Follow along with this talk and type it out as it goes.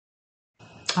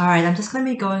All right, I'm just going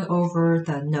to be going over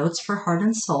the notes for heart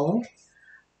and soul.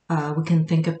 We can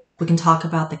talk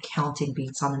about the counting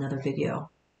beats on another video.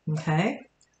 Okay.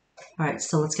 All right,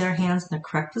 so let's get our hands in the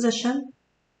correct position.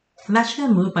 I'm actually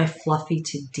going to move my fluffy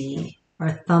to D.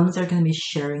 Our thumbs are going to be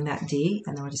sharing that D,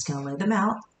 and then we're just going to lay them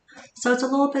out. So it's a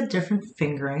little bit different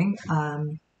fingering.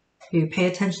 If you pay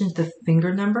attention to the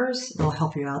finger numbers, it'll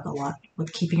help you out a lot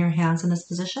with keeping your hands in this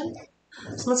position.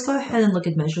 So let's go ahead and look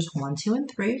at measures 1, 2, and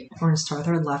 3. We're going to start with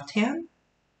our left hand.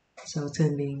 So it's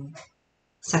going to be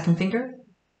second finger,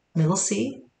 middle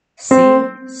C, C,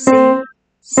 C,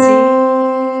 C,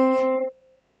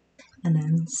 and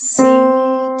then C, D,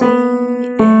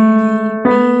 A, B,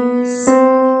 C,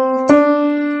 D.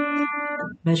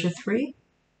 Measure 3,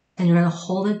 and you're going to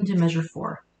hold it into measure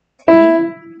 4. E,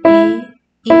 E,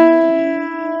 E.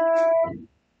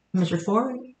 Measure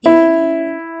 4, E,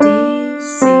 D,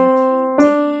 C, D,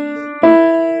 E,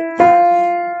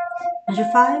 F. Measure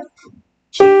 5,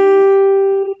 G,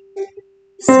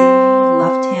 C,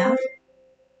 left hand.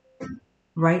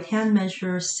 Right hand,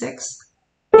 measure 6,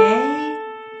 A,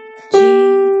 G,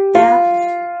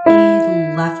 F, E,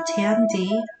 left hand,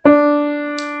 D.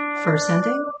 First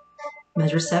ending,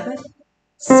 measure 7,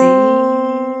 C,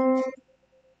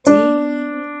 D, E,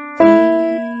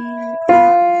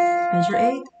 F. Measure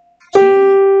 8, G,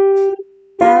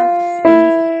 F, E,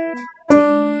 D.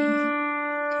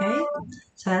 Okay,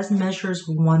 so that's measures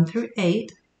 1 through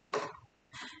 8.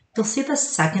 You'll see the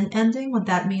second ending. What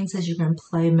that means is you're going to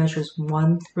play measures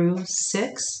 1 through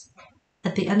 6.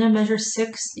 At the end of measure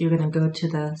 6, you're going to go to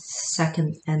the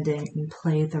second ending and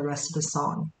play the rest of the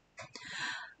song.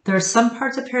 There are some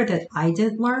parts up here that I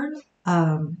didn't learn.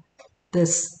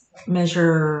 This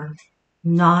measure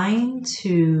 9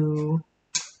 to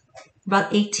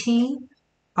about 18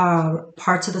 are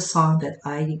parts of the song that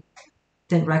I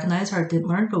didn't recognize or didn't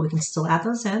learn, but we can still add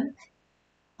those in.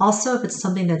 Also, if it's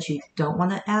something that you don't want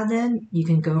to add in, you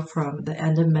can go from the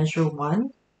end of measure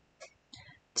 1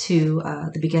 to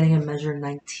the beginning of measure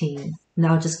 19.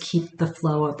 Now just keep the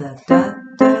flow of the da,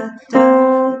 da,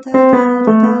 da, da, da,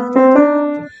 da, da,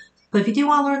 da. But if you do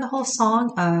want to learn the whole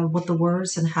song with the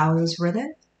words and how it was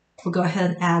written, we'll go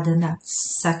ahead and add in that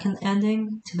second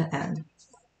ending to the end.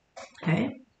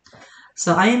 Okay,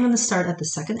 so I am going to start at the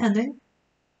second ending.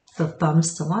 The thumb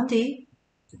still on D.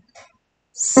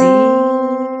 C,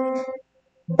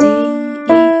 D, E,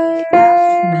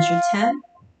 F, measure 10,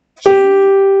 G,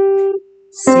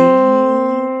 C,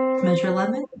 measure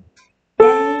 11, A,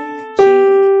 G,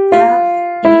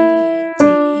 F, E, D.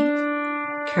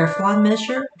 Careful on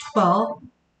measure 12,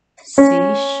 C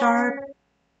sharp,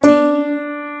 D,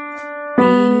 B,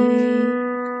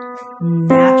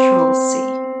 natural C.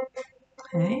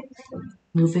 Okay,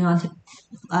 moving on to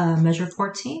measure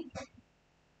 14.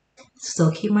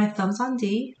 Still keep my thumbs on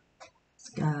D.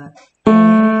 Got A,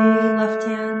 left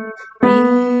hand, B,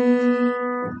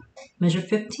 measure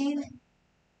 15,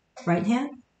 right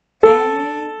hand, A,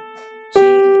 G,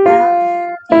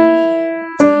 F, E,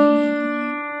 D,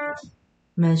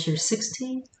 measure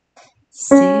 16,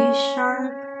 C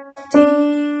sharp, D,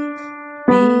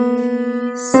 B,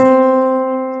 C,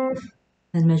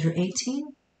 then measure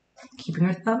 18, keeping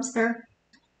your thumbs there,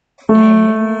 A,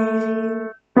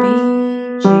 B,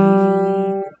 G,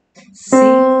 C,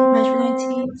 measure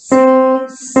 19, C,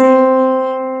 C,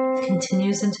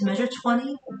 continues into measure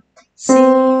 20, C, B,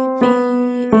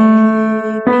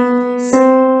 A, B, C,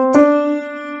 D.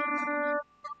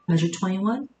 Measure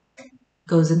 21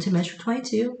 goes into measure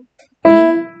 22, E, E,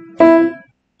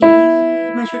 E,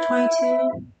 measure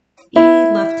 22, E,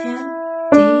 left hand,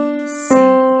 D, C,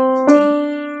 D,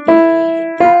 E,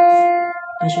 F,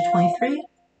 measure 23,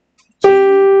 G,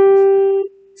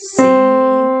 C,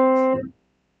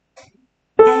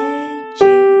 A, G,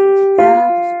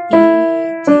 F, E,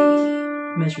 D,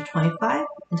 measure 25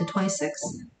 into 26,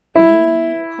 E,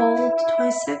 hold to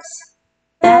 26,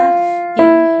 F, E,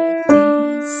 D,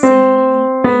 C,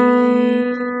 E,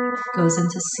 goes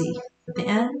into C. At the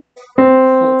end,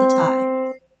 hold the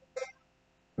tie.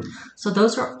 So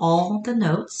those are all the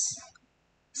notes.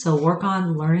 So work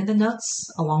on learning the notes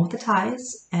along with the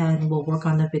ties, and we'll work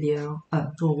on the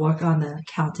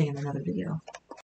counting in another video.